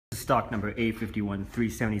stock number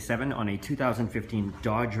A51377 on a 2015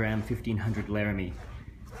 Dodge Ram 1500 Laramie.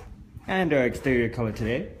 And our exterior color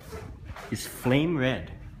today is flame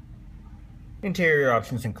red. Interior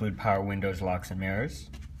options include power windows, locks and mirrors,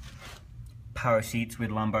 power seats with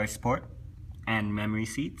lumbar support and memory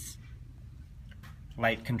seats,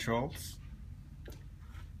 light controls,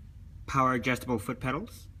 power adjustable foot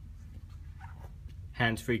pedals,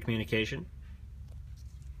 hands-free communication,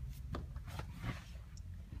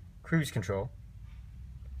 cruise control,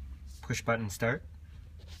 push button start,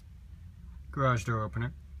 garage door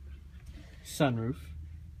opener, sunroof,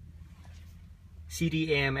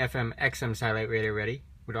 CD, AM, FM, XM satellite radio ready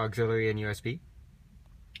with auxiliary and USB,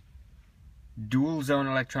 dual zone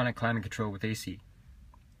electronic climate control with AC,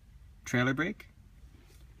 trailer brake,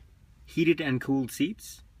 heated and cooled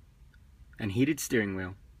seats, and heated steering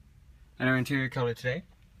wheel. And our interior color today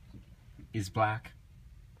is black.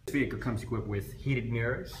 This vehicle comes equipped with heated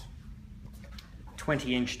mirrors,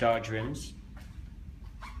 20-inch Dodge rims,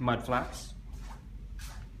 mud flaps,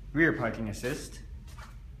 rear parking assist,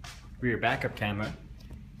 rear backup camera,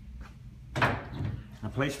 a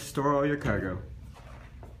place to store all your cargo.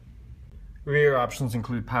 Rear options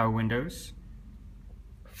include power windows,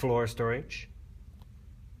 floor storage,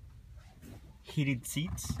 heated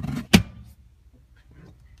seats,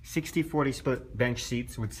 60-40 split bench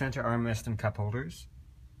seats with center armrest and cup holders.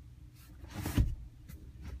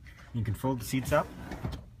 You can fold the seats up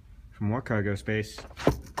for more cargo space.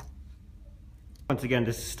 Once again,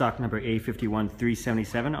 this is stock number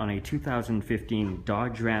A51377 on a 2015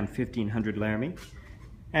 Dodge Ram 1500 Laramie.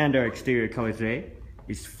 And our exterior color today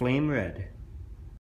is flame red.